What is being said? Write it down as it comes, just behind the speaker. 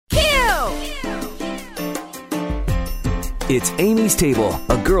It's Amy's Table,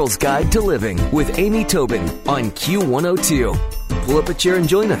 a girl's guide to living with Amy Tobin on Q102. Pull up a chair and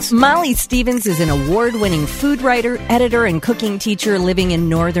join us. Molly Stevens is an award-winning food writer, editor, and cooking teacher living in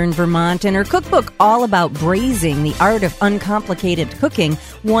northern Vermont, and her cookbook, All About Braising, the Art of Uncomplicated Cooking,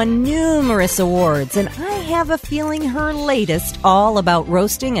 won numerous awards. And I have a feeling her latest, All About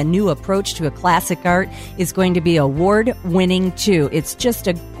Roasting, a new approach to a classic art, is going to be award-winning too. It's just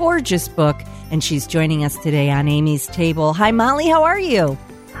a gorgeous book, and she's joining us today on Amy's Table. Hi, Molly. How are you?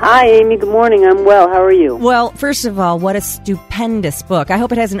 Hi, Amy. Good morning. I'm well. How are you? Well, first of all, what a stupendous book. I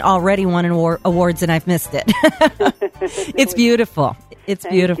hope it hasn't already won awards and I've missed it. It's beautiful. It's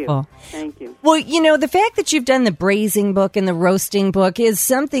beautiful. Thank you. Well, you know, the fact that you've done the braising book and the roasting book is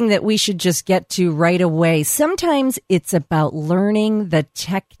something that we should just get to right away. Sometimes it's about learning the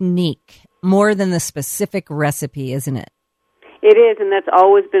technique more than the specific recipe, isn't it? It is, and that's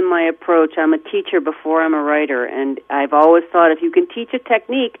always been my approach. I'm a teacher before I'm a writer, and I've always thought if you can teach a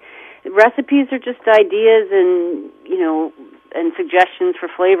technique, recipes are just ideas and, and suggestions for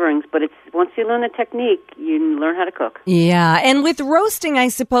flavorings, but it's once you learn the technique, you learn how to cook. Yeah, and with roasting, I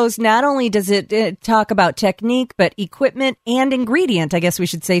suppose, not only does it talk about technique, but equipment and ingredient, I guess we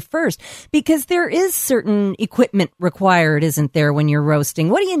should say first, because there is certain equipment required, isn't there, when you're roasting?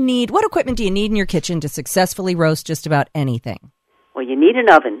 What do you need? What equipment do you need in your kitchen to successfully roast just about anything? Well, you need an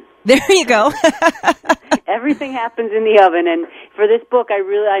oven. There you go. Everything happens in the oven, and for this book,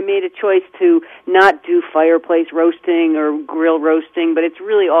 I made a choice to not do fireplace roasting or grill roasting, but it's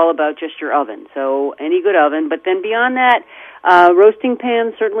really all about just your oven. So any good oven, but then beyond that, roasting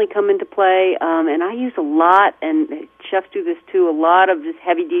pans certainly come into play, and I use a lot, and chefs do this too, a lot of this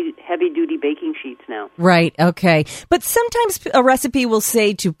heavy-duty baking sheets now. Right, okay. But sometimes a recipe will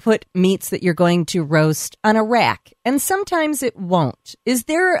say to put meats that you're going to roast on a rack, and sometimes it won't. Is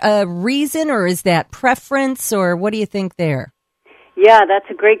there a reason, or is that preference, or what do you think there? Yeah, that's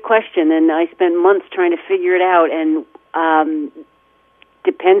a great question, and I spent months trying to figure it out, and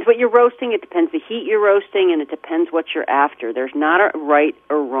depends what you're roasting, it depends the heat you're roasting, and it depends what you're after. There's not a right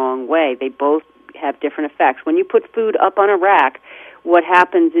or wrong way. They both have different effects. When you put food up on a rack, what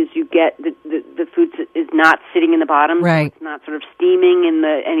happens is you get the food is not sitting in the bottom, right. So it's not sort of steaming in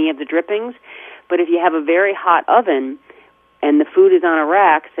any of the drippings. But if you have a very hot oven and the food is on a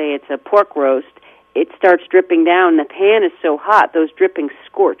rack, say it's a pork roast, it starts dripping down. The pan is so hot, those drippings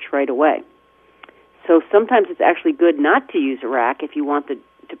scorch right away. So sometimes it's actually good not to use a rack if you want to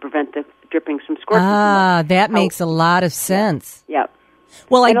prevent the drippings from scorching. That makes a lot of sense. Yeah.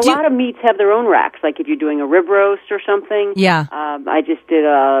 Well, and a lot of meats have their own racks, like if you're doing a rib roast or something. Yeah. I just did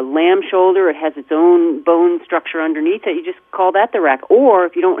a lamb shoulder. It has its own bone structure underneath it. You just call that the rack. Or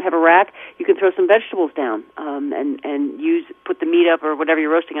if you don't have a rack, you can throw some vegetables down and put the meat up or whatever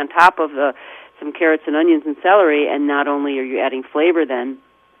you're roasting on top of some carrots and onions and celery, and not only are you adding flavor then,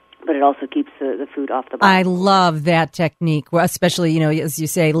 but it also keeps the food off the bottom. I love that technique, especially, as you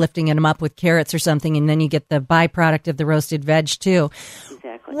say, lifting them up with carrots or something, and then you get the byproduct of the roasted veg, too.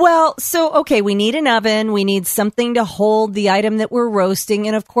 Exactly. Well, so, okay, we need an oven. We need something to hold the item that we're roasting.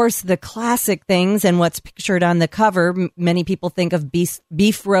 And, of course, the classic things and what's pictured on the cover, many people think of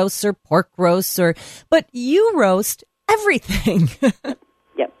beef roasts or pork roasts, but you roast everything.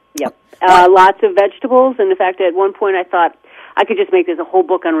 Yep. Lots of vegetables. And, in fact, at one point I thought, I could just make this a whole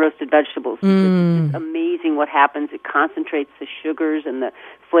book on roasted vegetables. It's amazing what happens. It concentrates the sugars and the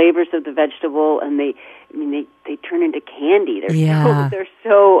flavors of the vegetable, and they turn into candy. They're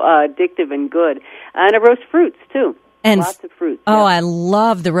so addictive and good. And I roast fruits too. And lots of fruits. Oh, yeah. I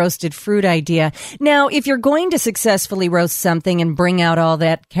love the roasted fruit idea. Now, if you're going to successfully roast something and bring out all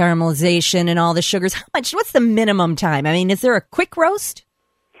that caramelization and all the sugars, what's the minimum time? I mean, is there a quick roast?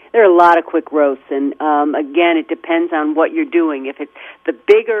 There are a lot of quick roasts, and again, it depends on what you're doing. If it's the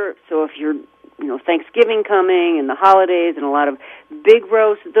bigger, so if you're, Thanksgiving coming and the holidays and a lot of big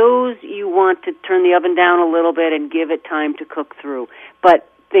roasts, those you want to turn the oven down a little bit and give it time to cook through. But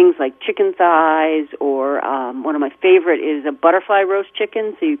things like chicken thighs or one of my favorite is a butterfly roast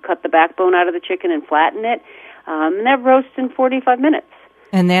chicken, so you cut the backbone out of the chicken and flatten it, and that roasts in 45 minutes.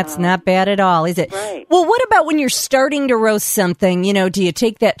 And that's not bad at all, is it? Right. Well, what about when you're starting to roast something? Do you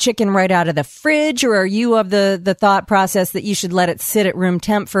take that chicken right out of the fridge, or are you of the thought process that you should let it sit at room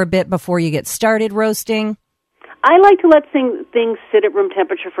temp for a bit before you get started roasting? I like to let things sit at room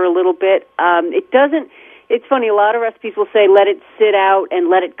temperature for a little bit. It's funny, a lot of recipes will say let it sit out and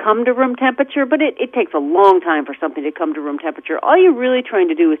let it come to room temperature, but it takes a long time for something to come to room temperature. All you're really trying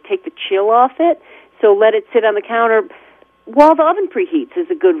to do is take the chill off it, so let it sit on the counter while the oven preheats is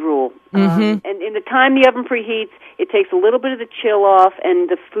a good rule. And in the time the oven preheats, it takes a little bit of the chill off, and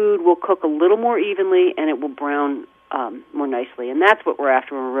the food will cook a little more evenly, and it will brown more nicely. And that's what we're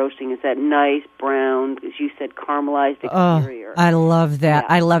after when we're roasting, is that nice brown, as you said, caramelized exterior. Oh, I love that.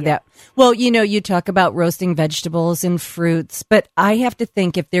 Yeah, I love that. Well, you talk about roasting vegetables and fruits, but I have to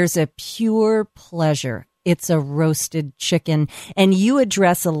think if there's a pure pleasure, it's a roasted chicken. And you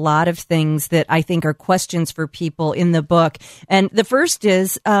address a lot of things that I think are questions for people in the book. And the first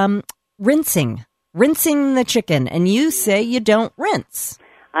is rinsing the chicken. And you say you don't rinse.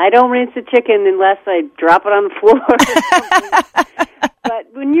 I don't rinse the chicken unless I drop it on the floor.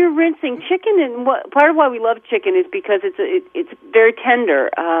 But when you're rinsing chicken, and part of why we love chicken is because it's very tender,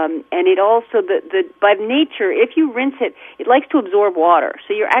 and it also by nature, if you rinse it, it likes to absorb water.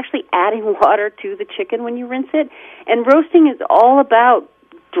 So you're actually adding water to the chicken when you rinse it. And roasting is all about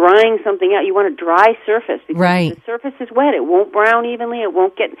drying something out. You want a dry surface because if the surface is wet, it won't brown evenly. It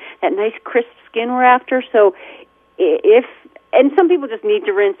won't get that nice crisp skin we're after. So and some people just need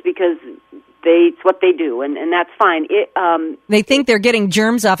to rinse because it's what they do, and that's fine. They think they're getting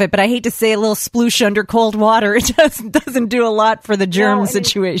germs off it, but I hate to say a little sploosh under cold water. It doesn't do a lot for the germ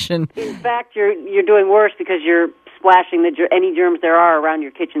situation. In fact, you're doing worse because you're splashing any germs there are around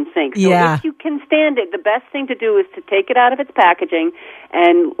your kitchen sink. So if you can stand it, the best thing to do is to take it out of its packaging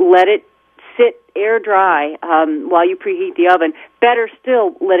and let it sit air dry while you preheat the oven. Better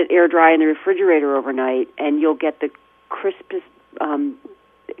still, let it air dry in the refrigerator overnight, and you'll get the crispest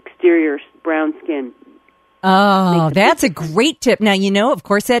exterior brown skin. Oh, that's a great tip. Now, of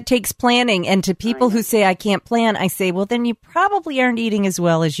course, that takes planning. And to people who say, I can't plan, I say, well, then you probably aren't eating as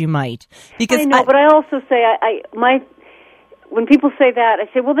well as you might. Because I know, but I also say, when people say that, I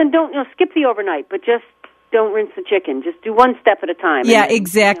say, well, then don't skip the overnight, but just don't rinse the chicken. Just do one step at a time. Yeah,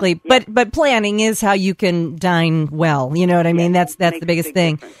 exactly. But planning is how you can dine well. You know what I mean? That's the biggest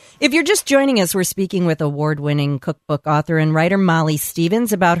thing. Difference. If you're just joining us, we're speaking with award-winning cookbook author and writer Molly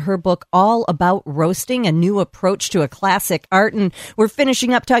Stevens about her book, All About Roasting, a New Approach to a Classic Art. And we're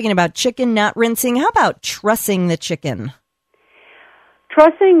finishing up talking about chicken, not rinsing. How about trussing the chicken?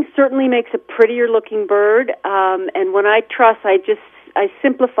 Trussing certainly makes a prettier looking bird. And when I truss, I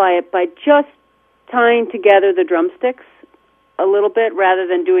simplify it by just tying together the drumsticks a little bit rather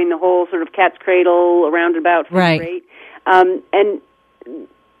than doing the whole sort of cat's cradle around and about figure eight. And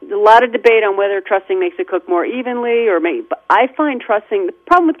a lot of debate on whether trussing makes it cook more evenly but I find trussing, the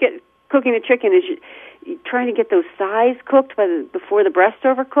problem with cooking the chicken is you're trying to get those thighs cooked before the breast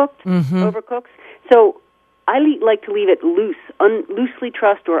overcooks. So I like to leave it loosely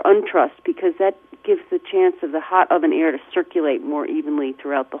trussed or untrussed because that gives the chance of the hot oven air to circulate more evenly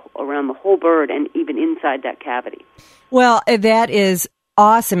around the whole bird and even inside that cavity. Well, that is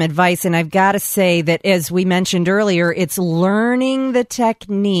awesome advice, and I've got to say that, as we mentioned earlier, it's learning the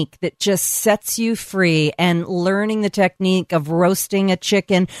technique that just sets you free, and learning the technique of roasting a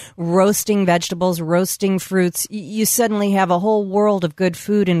chicken, roasting vegetables, roasting fruits. You suddenly have a whole world of good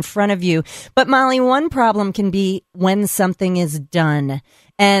food in front of you. But Molly, one problem can be when something is done.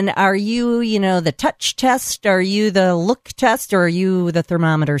 And are you, the touch test? Are you the look test? Or are you the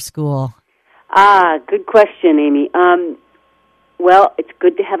thermometer school? Good question, Amy. Well, it's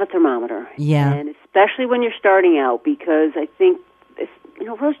good to have a thermometer. Yeah. And especially when you're starting out, because I think,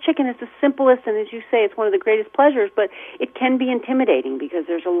 roast chicken is the simplest, and as you say, it's one of the greatest pleasures, but it can be intimidating because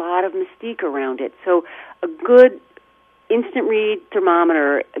there's a lot of mystique around it. So a good instant read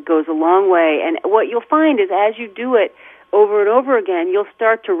thermometer goes a long way. And what you'll find is as you do it over and over again, you'll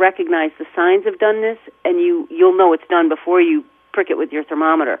start to recognize the signs of doneness, and you'll know it's done before you prick it with your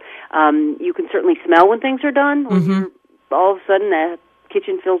thermometer. You can certainly smell when things are done. When you're all of a sudden the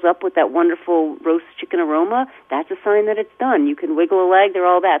kitchen fills up with that wonderful roast chicken aroma, that's a sign that it's done. You can wiggle a leg,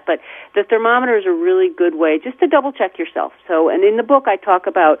 all that. But the thermometer is a really good way just to double-check yourself. So, and in the book I talk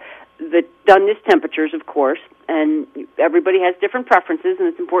about the doneness temperatures, of course, and everybody has different preferences, and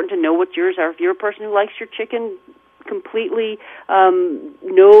it's important to know what yours are. If you're a person who likes your chicken completely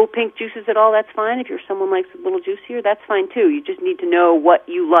no pink juices at all, that's fine. If you're someone who likes a little juicier, that's fine too. You just need to know what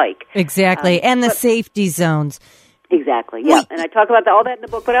you like. Exactly, and the safety zones. Exactly, yeah. And I talk about all that in the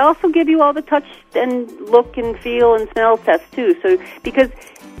book, but I also give you all the touch and look and feel and smell tests too. So, because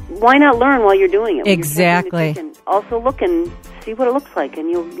why not learn while you're doing it? Exactly. Also look and see what it looks like, and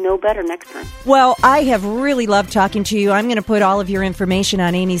you'll know better next time. Well, I have really loved talking to you. I'm going to put all of your information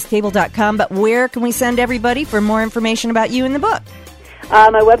on amystable.com, but where can we send everybody for more information about you in the book?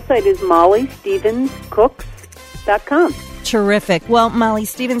 My website is mollystevenscooks.com. Terrific. Well, Molly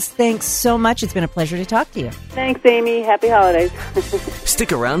Stevens, thanks so much. It's been a pleasure to talk to you. Thanks, Amy. Happy holidays.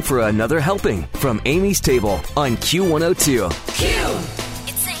 Stick around for another helping from Amy's Table on Q102. Q!